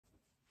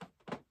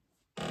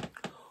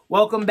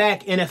Welcome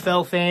back,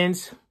 NFL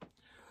fans.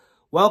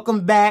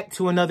 Welcome back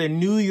to another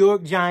New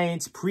York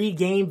Giants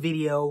pregame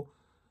video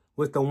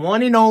with the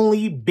one and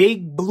only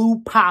Big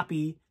Blue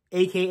Poppy,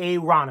 a.k.a.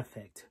 Ron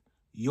Effect.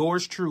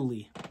 Yours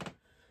truly.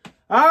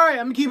 All right,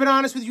 I'm going to keep it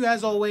honest with you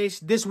as always.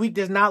 This week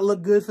does not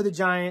look good for the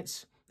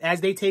Giants as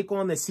they take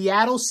on the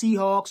Seattle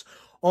Seahawks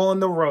on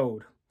the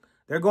road.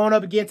 They're going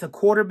up against a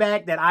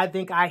quarterback that I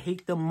think I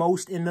hate the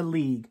most in the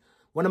league.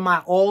 One of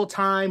my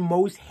all-time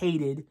most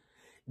hated,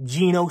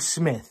 Geno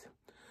Smith.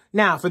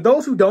 Now, for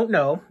those who don't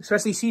know,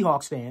 especially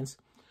Seahawks fans,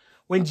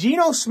 when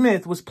Geno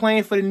Smith was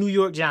playing for the New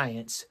York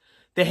Giants,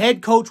 the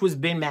head coach was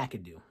Ben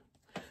McAdoo.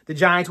 The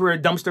Giants were a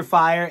dumpster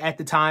fire at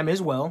the time as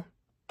well.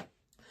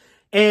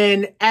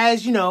 And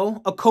as you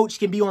know, a coach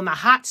can be on the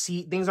hot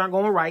seat. Things aren't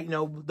going right. You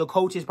know, the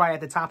coach is probably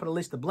at the top of the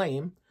list to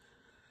blame.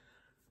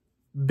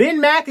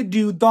 Ben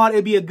McAdoo thought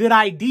it'd be a good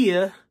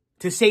idea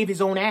to save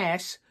his own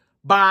ass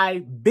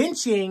by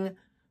benching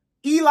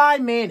Eli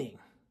Manning.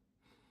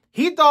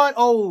 He thought,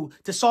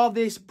 to solve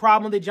this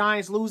problem of the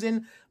Giants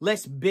losing,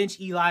 let's bench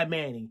Eli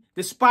Manning.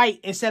 Despite,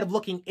 instead of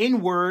looking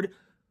inward,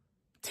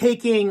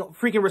 taking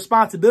freaking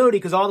responsibility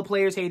because all the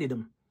players hated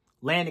him.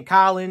 Landon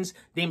Collins,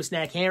 Damon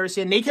Snack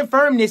Harrison. They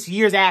confirmed this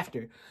years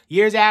after.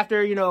 Years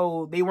after, you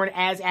know, they weren't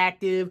as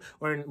active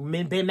or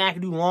Ben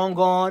McAdoo long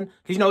gone.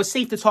 Because, you know, it's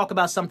safe to talk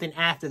about something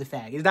after the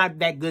fact. It's not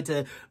that good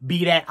to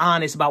be that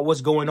honest about what's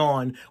going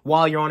on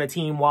while you're on a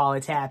team while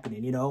it's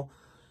happening, you know.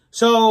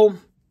 So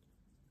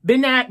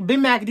Ben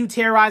McAdoo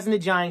terrorizing the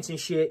Giants and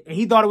shit, and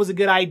he thought it was a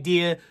good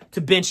idea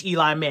to bench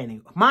Eli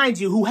Manning. Mind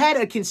you, who had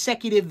a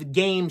consecutive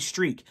game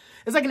streak.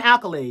 It's like an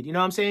accolade, you know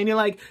what I'm saying? You're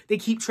like, they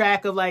keep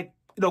track of, like,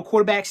 you know,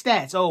 quarterback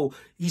stats. Oh,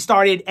 he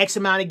started X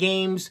amount of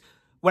games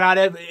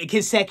without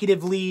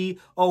consecutively.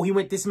 Oh, he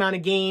went this amount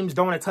of games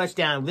throwing a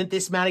touchdown. Went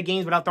this amount of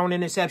games without throwing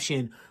an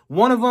interception.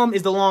 One of them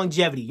is the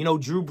longevity. You know,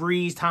 Drew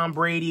Brees, Tom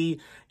Brady,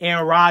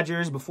 Aaron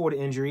Rodgers before the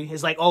injury.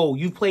 It's like, oh,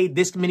 you've played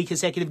this many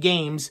consecutive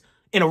games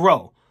in a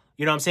row.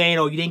 You know what I'm saying?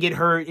 Oh, you didn't get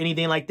hurt,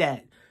 anything like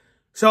that.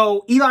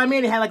 So Eli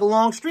Manning had like a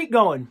long streak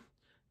going.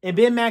 And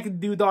Ben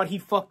McAdoo thought he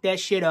fucked that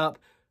shit up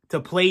to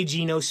play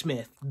Geno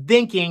Smith,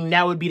 thinking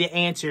that would be the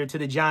answer to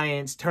the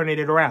Giants turning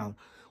it around.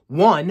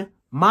 One,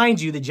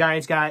 mind you, the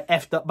Giants got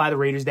effed up by the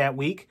Raiders that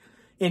week.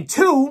 And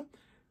two,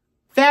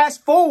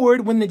 fast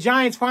forward when the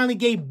Giants finally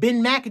gave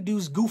Ben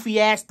McAdoo's goofy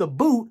ass the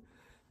boot,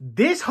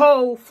 this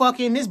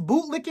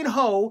bootlicking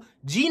hoe,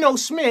 Geno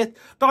Smith,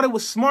 thought it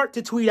was smart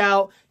to tweet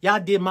out, y'all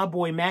did my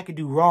boy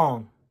McAdoo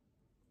wrong.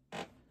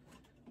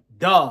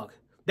 Dog.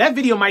 That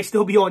video might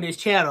still be on this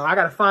channel. I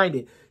gotta find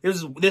it.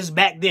 This is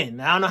back then.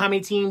 I don't know how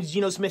many teams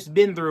Geno Smith's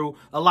been through.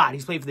 A lot.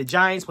 He's played for the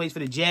Giants, plays for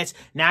the Jets.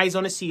 Now he's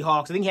on the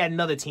Seahawks. I think he had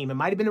another team. It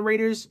might have been the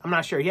Raiders. I'm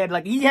not sure. He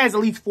has at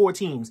least 4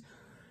 teams.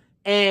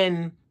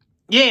 And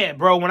yeah,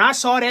 bro, when I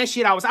saw that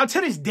shit, I was out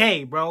to this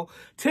day, bro.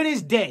 To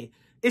this day.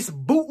 It's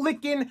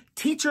bootlicking,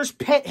 teacher's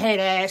pet head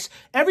ass.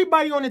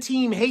 Everybody on the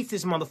team hates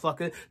this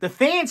motherfucker. The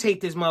fans hate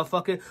this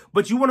motherfucker.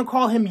 But you want to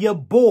call him your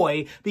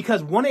boy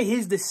because one of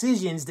his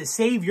decisions to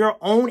save your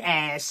own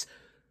ass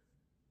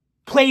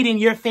played in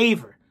your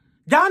favor.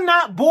 Y'all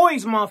not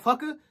boys,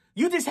 motherfucker.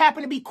 You just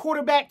happen to be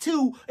quarterback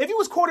 2. If he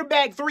was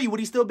quarterback 3, would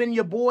he still been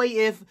your boy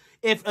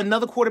if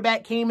another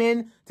quarterback came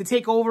in to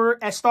take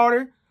over as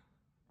starter?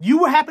 You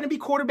would happen to be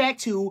quarterback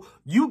 2.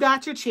 You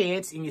got your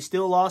chance, and you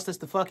still lost us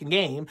the fucking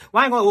game.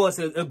 Well, I ain't gonna, it's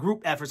a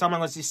group effort, so I'm not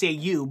going to just say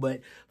you.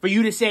 But for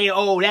you to say,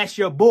 oh, that's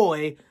your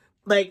boy,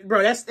 like,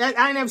 bro, I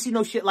ain't never seen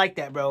no shit like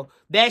that, bro.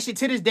 That shit,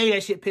 to this day,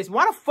 that shit pissed me.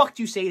 Why the fuck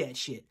do you say that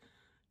shit?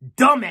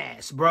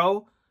 Dumbass,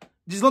 bro.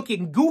 Just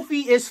looking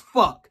goofy as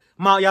fuck.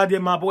 Y'all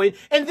did my boy.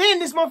 And then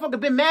this motherfucker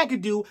Ben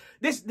McAdoo,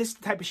 this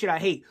type of shit I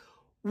hate.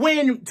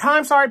 When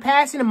time started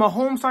passing and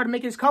Mahomes started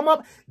making his come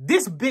up,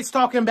 this bitch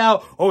talking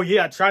about, oh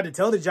yeah, I tried to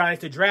tell the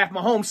Giants to draft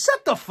Mahomes.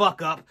 Shut the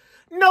fuck up.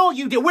 No,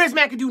 you did. Where's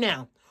McAdoo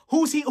now?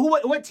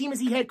 What team is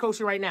he head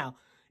coaching right now?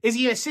 Is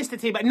he an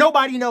assistant team?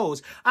 Nobody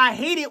knows. I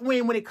hate it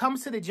when it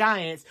comes to the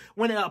Giants,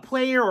 when a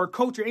player or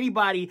coach or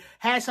anybody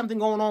has something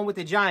going on with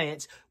the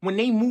Giants, when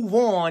they move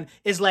on,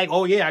 it's like,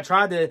 oh yeah, I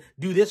tried to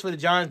do this for the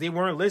Giants. They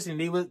weren't listening.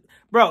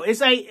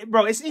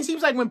 It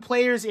seems like when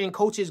players and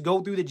coaches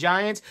go through the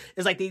Giants,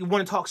 it's like they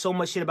want to talk so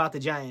much shit about the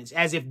Giants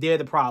as if they're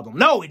the problem.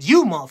 No, it's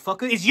you,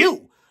 motherfucker. It's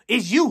you.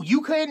 It's you.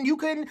 You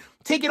couldn't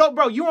take it up,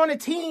 bro. You're on a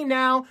team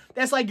now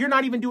that's like you're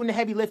not even doing the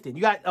heavy lifting.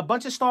 You got a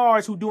bunch of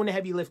stars who doing the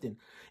heavy lifting.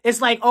 It's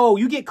like, oh,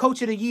 you get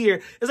coach of the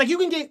year. It's like you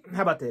can get,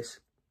 how about this?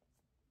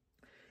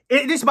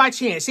 This by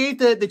chance. Say if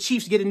the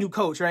Chiefs get a new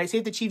coach, right? Say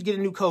if the Chiefs get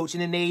a new coach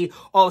and then they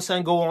all of a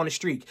sudden go on a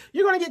streak.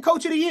 You're going to get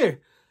coach of the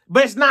year.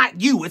 But it's not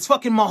you. It's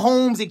fucking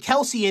Mahomes and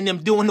Kelsey and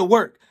them doing the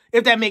work.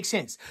 If that makes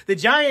sense. The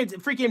Giants,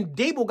 freaking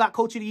Dable got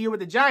coach of the year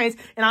with the Giants,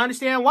 and I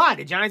understand why.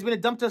 The Giants been a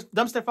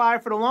dumpster fire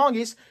for the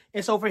longest,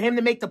 and so for him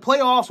to make the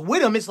playoffs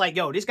with him, it's like,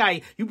 yo, this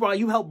guy,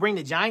 you helped bring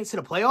the Giants to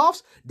the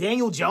playoffs?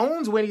 Daniel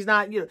Jones, when he's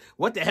not,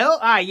 what the hell?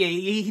 All right, yeah,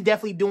 he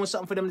definitely doing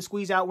something for them to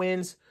squeeze out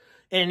wins.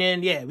 And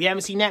then, yeah, we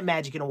haven't seen that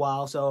magic in a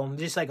while, so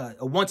just like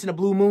a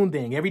once-in-a-blue moon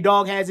thing. Every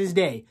dog has his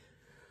day.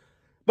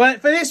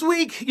 But for this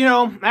week, you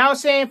know, I was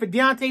saying for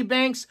Deonte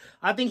Banks,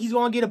 I think he's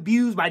going to get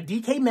abused by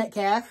DK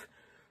Metcalf.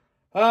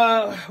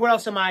 What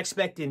else am I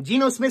expecting?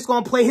 Geno Smith's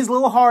going to play his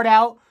little heart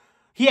out.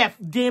 He had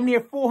damn near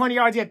 400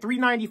 yards. He had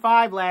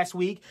 395 last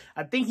week.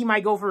 I think he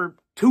might go for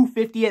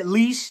 250 at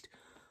least.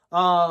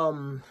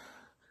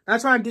 Not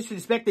trying to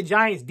disrespect the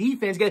Giants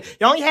defense. They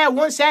only had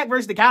 1 sack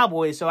versus the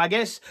Cowboys. So I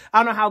guess, I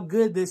don't know how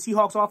good the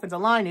Seahawks offensive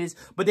line is,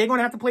 but they're going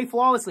to have to play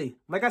flawlessly.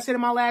 Like I said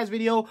in my last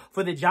video,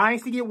 for the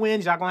Giants to get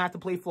wins, y'all going to have to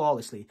play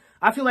flawlessly.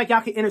 I feel like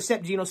y'all can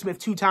intercept Geno Smith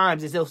 2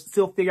 times and they'll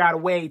still figure out a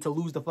way to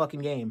lose the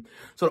fucking game.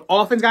 So the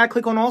offense got to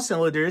click on all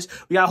cylinders.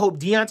 We got to hope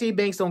Deonte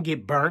Banks don't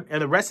get burnt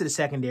and the rest of the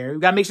secondary. We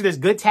got to make sure there's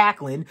good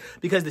tackling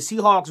because the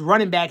Seahawks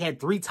running back had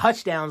 3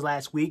 touchdowns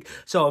last week.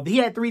 So if he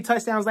had 3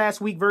 touchdowns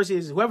last week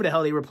versus whoever the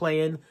hell they were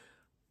playing,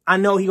 I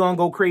know he gonna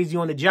go crazy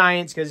on the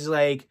Giants because,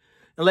 like,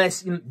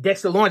 unless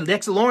Dexter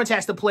Lawrence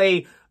has to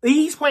play,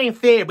 he's playing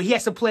fair, but he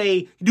has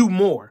to do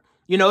more.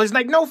 You know, it's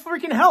like no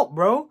freaking help,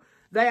 bro.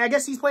 Like, I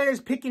guess these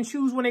players pick and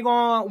choose when they're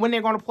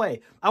gonna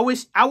play. I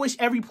wish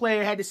every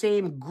player had the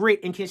same grit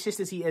and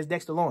consistency as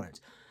Dexter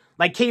Lawrence.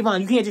 Like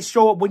Kayvon, you can't just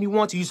show up when you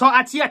want to. You saw,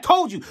 I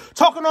told you,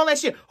 talking all that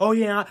shit. Oh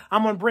yeah,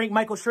 I'm gonna break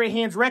Michael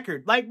Strahan's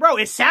record. Like, bro,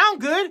 it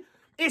sound good.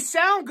 It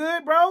sound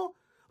good, bro.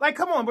 Like,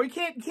 come on, bro. You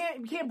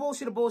can't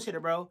bullshit a bullshitter,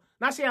 bro.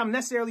 Not saying I'm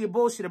necessarily a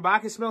bullshitter, but I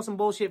can smell some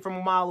bullshit from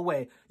a mile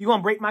away. You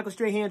gonna break Michael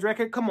Strahan's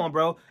record? Come on,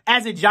 bro.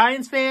 As a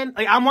Giants fan,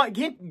 like, what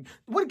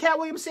did Cat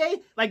Williams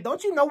say? Like,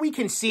 don't you know we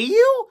can see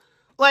you?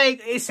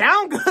 Like, it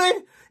sound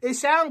good. It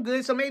sound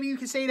good. So maybe you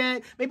can say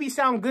that. Maybe it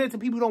sound good to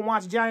people who don't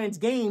watch Giants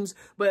games.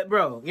 But,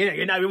 bro,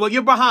 you're not. Well,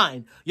 you're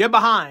behind. You're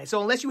behind.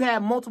 So unless you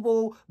have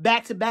multiple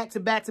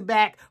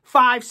back-to-back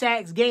 5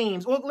 sacks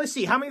games. Well, let's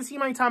see how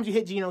many times you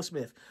hit Geno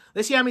Smith.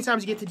 Let's see how many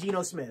times you get to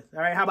Geno Smith.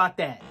 All right, how about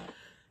that?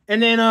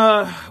 And then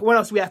what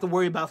else do we have to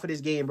worry about for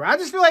this game, bro? I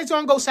just feel like it's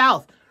going to go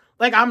south.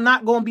 Like, I'm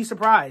not going to be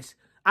surprised.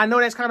 I know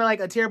that's kind of like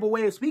a terrible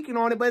way of speaking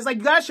on it, but it's like,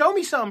 you got to show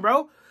me something,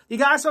 bro. You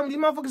got something. These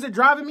motherfuckers are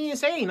driving me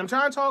insane. I'm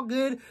trying to talk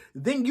good.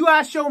 Then you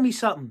got to show me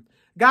something.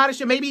 Gotta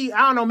show. Maybe,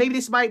 I don't know, maybe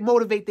this might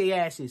motivate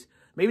their asses.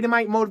 Maybe they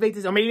might motivate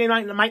this, or maybe they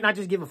might not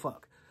just give a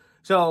fuck.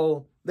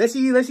 So, let's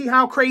see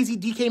how crazy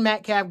DK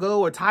Metcalf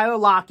go, or Tyler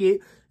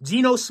Lockett.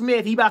 Geno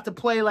Smith, he about to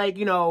play like,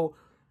 you know,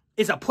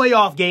 it's a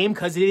playoff game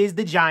because it is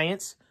the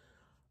Giants.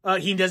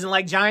 He doesn't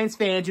like Giants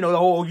fans. You know,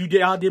 oh,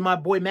 I did my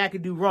boy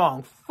McAdoo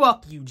wrong.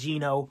 Fuck you,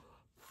 Geno.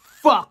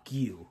 Fuck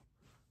you.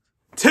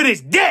 To this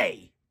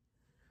day.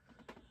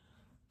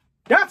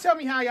 Y'all tell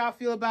me how y'all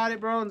feel about it,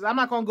 bro. I'm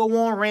not going to go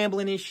on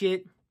rambling and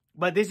shit.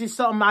 But this is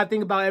something I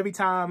think about every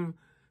time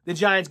the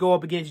Giants go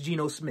up against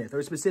Geno Smith.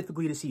 Or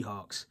specifically the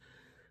Seahawks.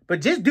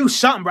 But just do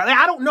something, bro. Like,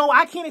 I don't know.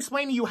 I can't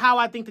explain to you how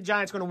I think the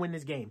Giants are going to win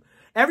this game.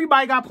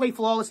 Everybody got to play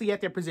flawlessly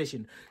at their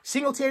position.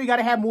 Singletary got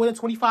to have more than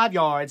 25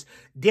 yards.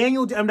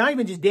 Not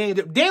even just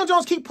Daniel. Daniel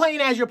Jones, keep playing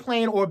as you're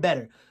playing or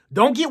better.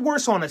 Don't get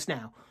worse on us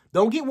now.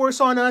 Don't get worse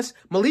on us.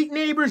 Malik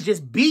Neighbors,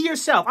 just be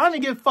yourself. I don't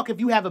even give a fuck if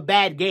you have a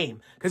bad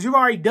game. Because you've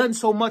already done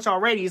so much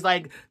already. It's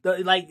like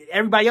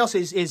everybody else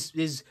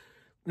is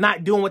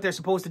not doing what they're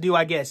supposed to do,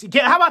 I guess.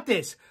 How about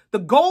this? The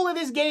goal of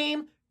this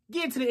game,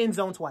 get into the end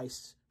zone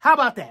twice. How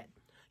about that?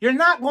 You're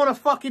not going to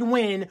fucking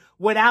win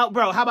without,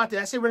 bro, how about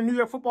that? I said we're the New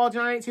York Football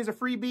Giants. Here's a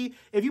freebie.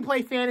 If you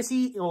play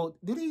fantasy, well,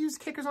 do they use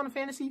kickers on the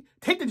fantasy?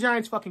 Take the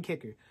Giants fucking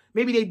kicker.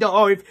 Maybe they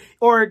don't.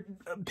 Or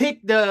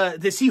pick the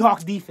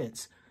Seahawks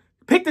defense.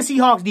 Pick the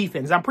Seahawks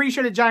defense. I'm pretty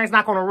sure the Giants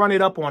not going to run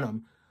it up on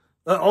them.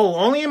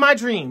 Only in my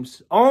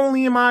dreams.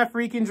 Only in my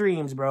freaking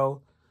dreams,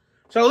 bro.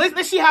 So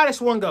let's see how this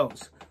one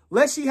goes.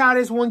 Let's see how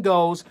this one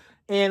goes.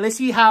 And let's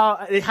see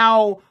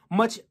how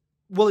much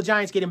will the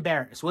Giants get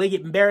embarrassed. Will they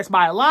get embarrassed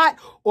by a lot,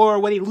 or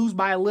will they lose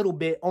by a little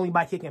bit only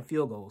by kicking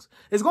field goals?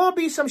 It's going to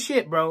be some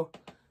shit, bro.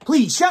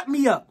 Please, shut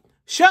me up.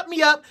 Shut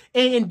me up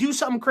and do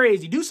something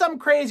crazy. Do something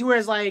crazy where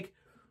it's like,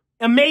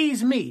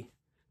 amaze me.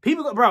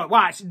 People, bro,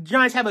 watch.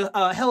 Giants have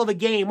a hell of a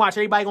game. Watch,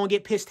 everybody going to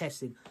get piss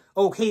tested.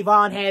 Oh,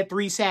 Kayvon had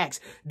 3 sacks.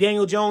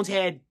 Daniel Jones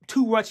had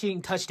 2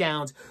 rushing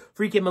touchdowns.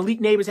 Freaking Malik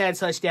Neighbors had a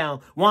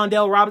touchdown.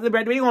 Wandale Robinson,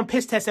 they're going to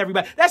piss test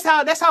everybody. That's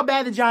how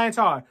bad the Giants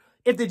are.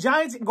 If the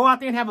Giants go out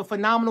there and have a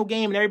phenomenal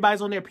game and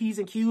everybody's on their P's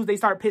and Q's, they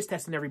start piss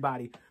testing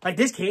everybody. Like,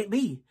 this can't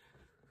be.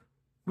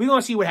 We're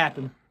going to see what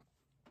happens.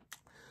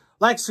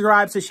 Like,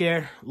 subscribe,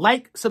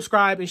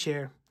 and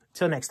share.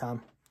 Till next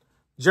time.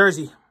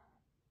 Jersey.